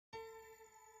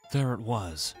There it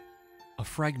was, a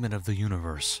fragment of the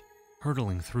universe,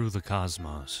 hurtling through the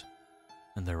cosmos.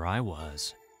 And there I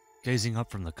was, gazing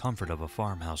up from the comfort of a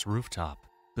farmhouse rooftop,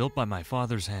 built by my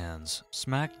father's hands,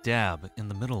 smack dab in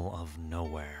the middle of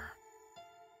nowhere.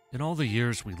 In all the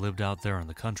years we lived out there in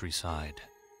the countryside,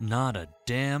 not a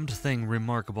damned thing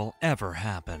remarkable ever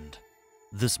happened.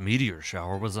 This meteor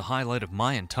shower was the highlight of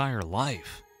my entire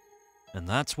life. And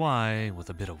that's why, with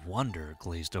a bit of wonder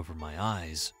glazed over my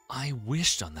eyes, I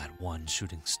wished on that one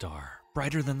shooting star,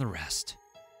 brighter than the rest.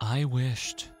 I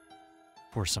wished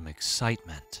for some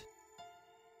excitement.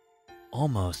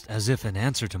 Almost as if in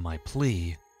answer to my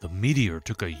plea, the meteor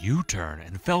took a U-turn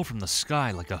and fell from the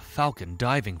sky like a falcon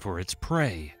diving for its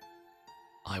prey.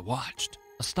 I watched,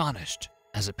 astonished,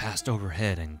 as it passed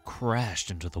overhead and crashed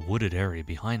into the wooded area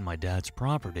behind my dad's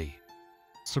property.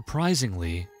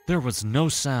 Surprisingly, there was no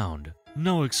sound,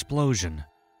 no explosion,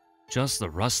 just the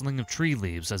rustling of tree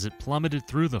leaves as it plummeted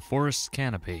through the forest's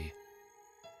canopy.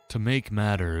 To make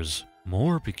matters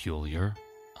more peculiar,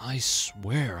 I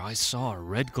swear I saw a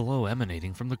red glow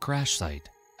emanating from the crash site,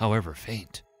 however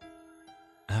faint.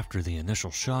 After the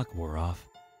initial shock wore off,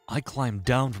 I climbed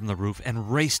down from the roof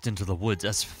and raced into the woods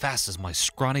as fast as my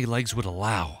scrawny legs would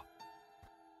allow.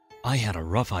 I had a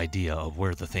rough idea of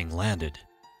where the thing landed,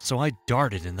 so I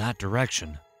darted in that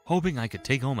direction, hoping I could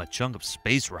take home a chunk of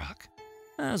space rock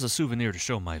as a souvenir to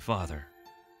show my father.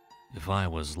 If I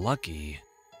was lucky,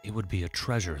 it would be a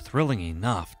treasure thrilling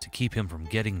enough to keep him from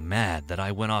getting mad that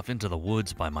I went off into the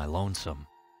woods by my lonesome.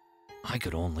 I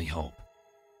could only hope.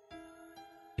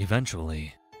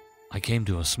 Eventually, I came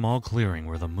to a small clearing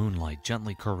where the moonlight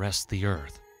gently caressed the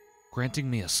earth,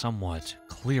 granting me a somewhat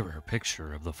clearer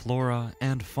picture of the flora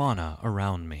and fauna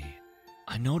around me.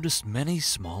 I noticed many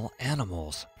small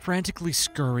animals frantically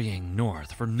scurrying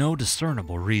north for no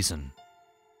discernible reason.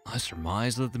 I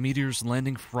surmised that the meteor's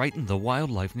landing frightened the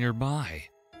wildlife nearby,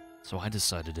 so I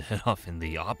decided to head off in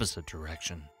the opposite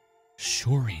direction.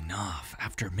 Sure enough,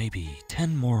 after maybe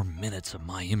 10 more minutes of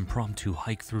my impromptu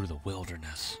hike through the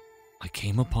wilderness, I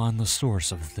came upon the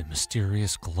source of the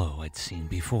mysterious glow I'd seen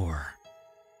before.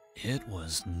 It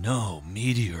was no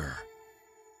meteor.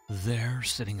 There,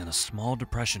 sitting in a small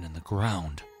depression in the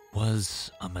ground,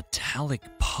 was a metallic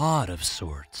pod of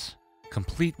sorts,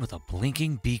 complete with a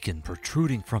blinking beacon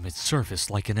protruding from its surface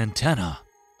like an antenna.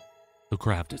 The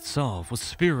craft itself was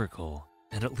spherical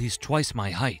and at least twice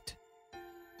my height.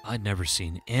 I'd never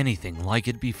seen anything like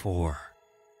it before.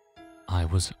 I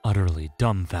was utterly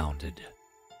dumbfounded.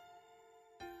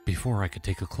 Before I could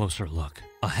take a closer look,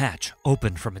 a hatch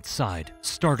opened from its side,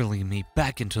 startling me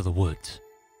back into the woods.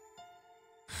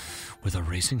 With a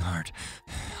racing heart,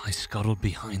 I scuttled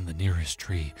behind the nearest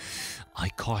tree. I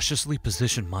cautiously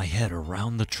positioned my head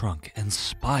around the trunk and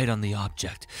spied on the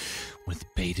object with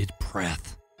bated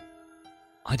breath.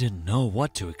 I didn't know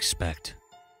what to expect.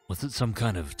 Was it some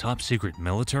kind of top-secret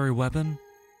military weapon?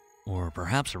 Or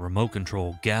perhaps a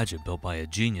remote-control gadget built by a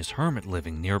genius hermit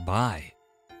living nearby?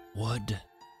 Would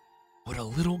a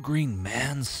little green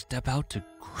man step out to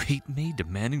greet me,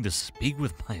 demanding to speak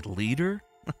with my leader?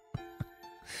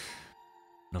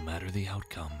 No matter the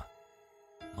outcome,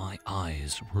 my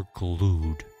eyes were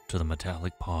glued to the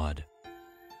metallic pod,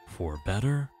 for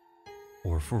better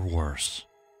or for worse.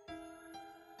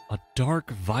 A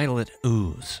dark violet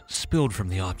ooze spilled from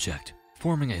the object,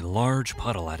 forming a large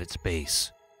puddle at its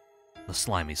base. The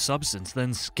slimy substance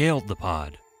then scaled the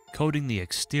pod, coating the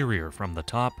exterior from the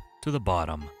top to the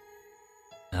bottom.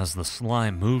 As the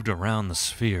slime moved around the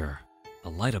sphere, the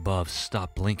light above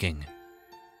stopped blinking.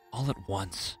 All at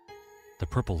once, the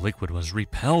purple liquid was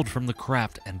repelled from the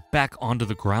craft and back onto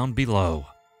the ground below.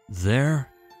 There,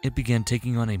 it began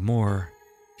taking on a more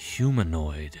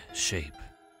humanoid shape.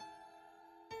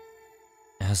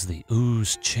 As the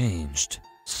ooze changed,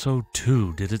 so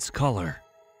too did its color.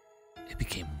 It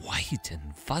became white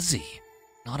and fuzzy,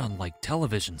 not unlike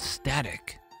television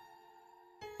static.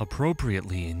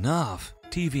 Appropriately enough,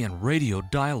 TV and radio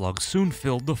dialogue soon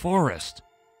filled the forest.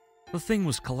 The thing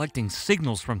was collecting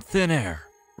signals from thin air,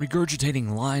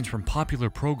 regurgitating lines from popular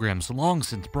programs long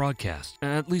since broadcast.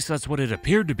 At least that's what it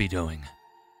appeared to be doing.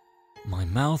 My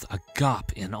mouth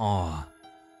agape in awe,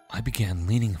 I began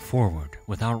leaning forward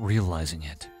without realizing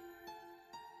it.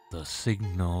 The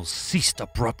signal ceased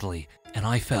abruptly, and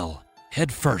I fell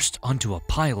headfirst onto a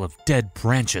pile of dead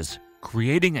branches,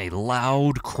 creating a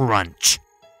loud crunch.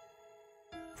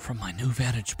 From my new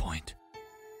vantage point,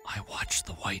 I watched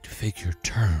the white figure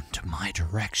turn to my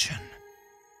direction.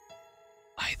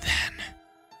 I then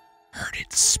heard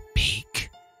it speak.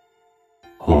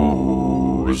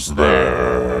 "Who's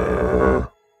there?"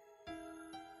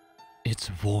 Its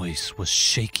voice was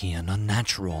shaky and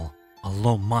unnatural, a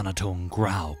low monotone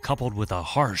growl coupled with a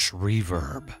harsh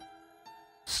reverb.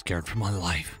 Scared for my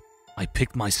life, I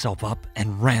picked myself up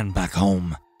and ran back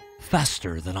home,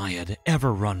 faster than I had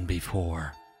ever run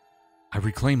before. I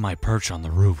reclaimed my perch on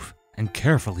the roof and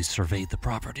carefully surveyed the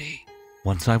property.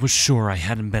 Once I was sure I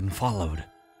hadn't been followed,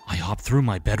 I hopped through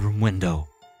my bedroom window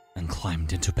and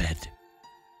climbed into bed,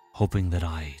 hoping that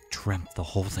I dreamt the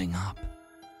whole thing up.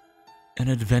 An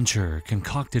adventure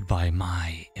concocted by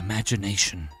my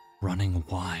imagination running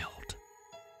wild.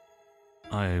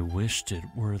 I wished it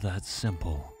were that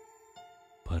simple,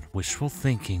 but wishful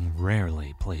thinking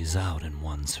rarely plays out in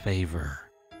one's favor.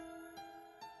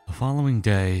 The following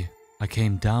day, I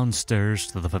came downstairs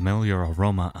to the familiar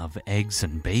aroma of eggs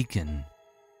and bacon.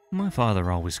 My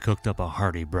father always cooked up a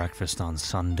hearty breakfast on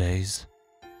Sundays.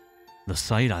 The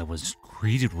sight I was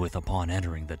greeted with upon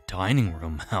entering the dining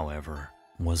room, however,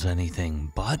 was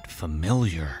anything but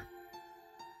familiar.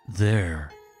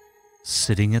 There,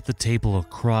 sitting at the table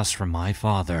across from my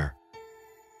father,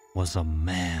 was a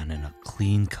man in a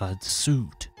clean-cut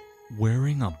suit,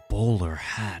 wearing a bowler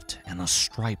hat and a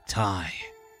striped tie.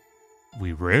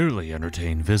 We rarely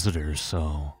entertain visitors,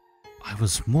 so I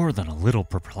was more than a little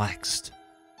perplexed.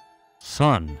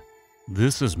 "Son,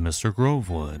 this is Mr.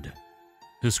 Grovewood.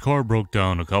 His car broke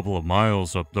down a couple of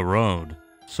miles up the road,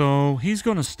 so he's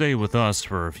gonna stay with us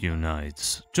for a few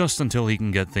nights, just until he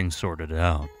can get things sorted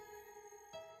out."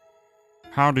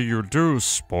 "How do you do,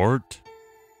 sport?"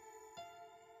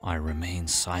 I remained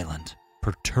silent,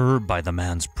 perturbed by the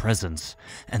man's presence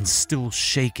and still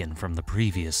shaken from the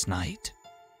previous night.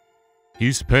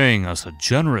 "He's paying us a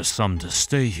generous sum to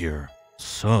stay here,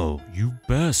 so you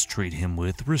best treat him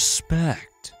with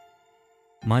respect."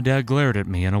 My dad glared at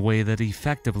me in a way that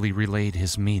effectively relayed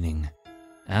his meaning.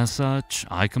 As such,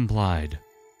 I complied.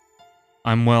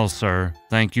 "I'm well, sir.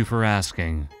 Thank you for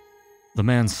asking." The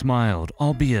man smiled,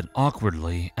 albeit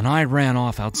awkwardly, and I ran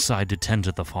off outside to tend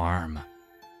to the farm.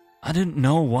 I didn't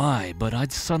know why, but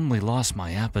I'd suddenly lost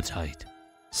my appetite.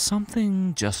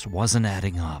 Something just wasn't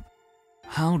adding up.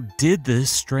 How did this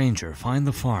stranger find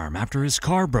the farm after his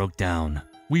car broke down?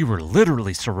 We were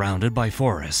literally surrounded by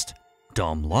forest.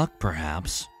 Dumb luck,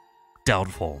 perhaps?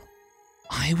 Doubtful.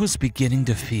 I was beginning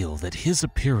to feel that his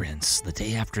appearance the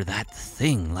day after that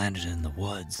thing landed in the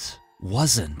woods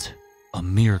wasn't a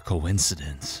mere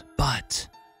coincidence. But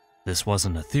this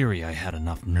wasn't a theory I had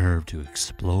enough nerve to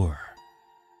explore.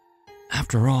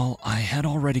 After all, I had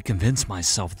already convinced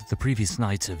myself that the previous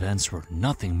night's events were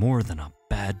nothing more than a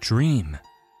bad dream.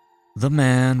 The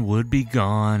man would be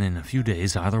gone in a few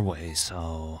days either way,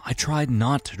 so I tried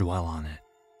not to dwell on it.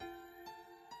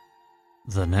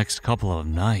 The next couple of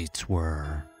nights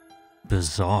were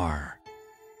bizarre.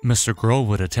 Mr.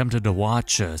 Grovewood attempted to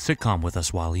watch a sitcom with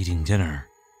us while eating dinner,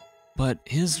 but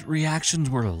his reactions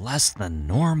were less than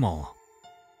normal.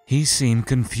 He seemed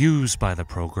confused by the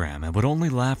program and would only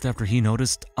laugh after he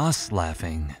noticed us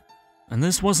laughing. And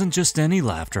this wasn't just any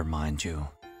laughter, mind you.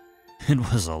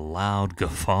 It was a loud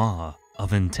guffaw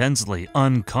of intensely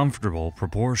uncomfortable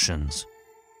proportions.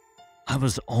 I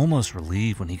was almost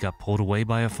relieved when he got pulled away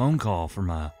by a phone call from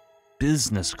a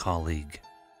business colleague,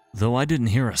 though I didn't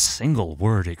hear a single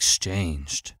word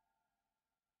exchanged.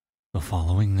 The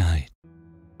following night,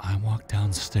 I walked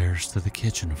downstairs to the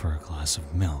kitchen for a glass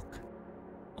of milk,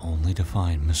 only to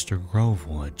find Mr.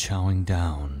 Grovewood chowing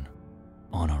down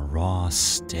on a raw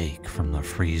steak from the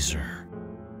freezer.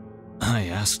 I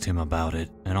asked him about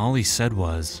it, and all he said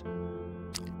was,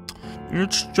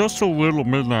 "It's just a little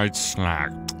midnight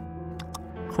snack.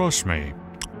 Trust me,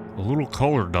 a little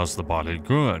color does the body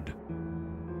good."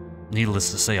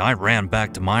 Needless to say, I ran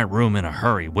back to my room in a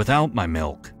hurry without my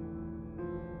milk.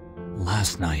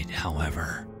 Last night,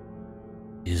 however,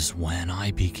 is when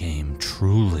I became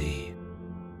truly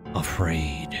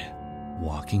afraid.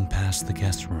 Walking past the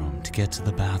guest room to get to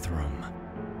the bathroom,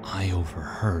 I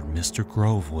overheard Mr.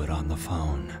 Grovewood on the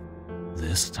phone.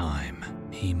 This time,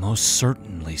 he most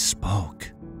certainly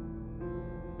spoke.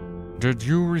 "Did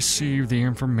you receive the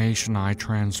information I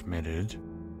transmitted?"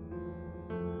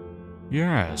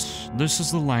 "Yes, this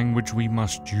is the language we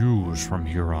must use from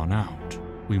here on out.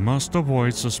 We must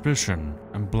avoid suspicion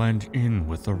and blend in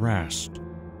with the rest.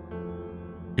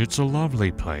 It's a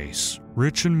lovely place,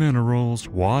 rich in minerals,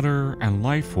 water, and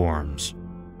life forms.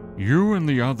 You and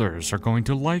the others are going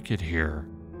to like it here.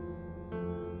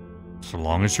 So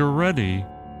long as you're ready.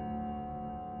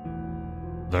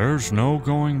 There's no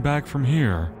going back from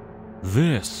here.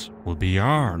 This will be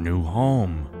our new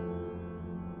home."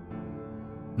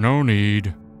 "No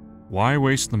need. Why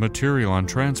waste the material on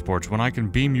transports when I can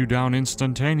beam you down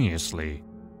instantaneously?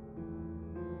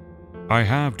 I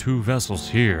have 2 vessels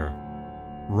here,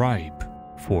 ripe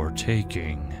for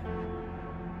taking.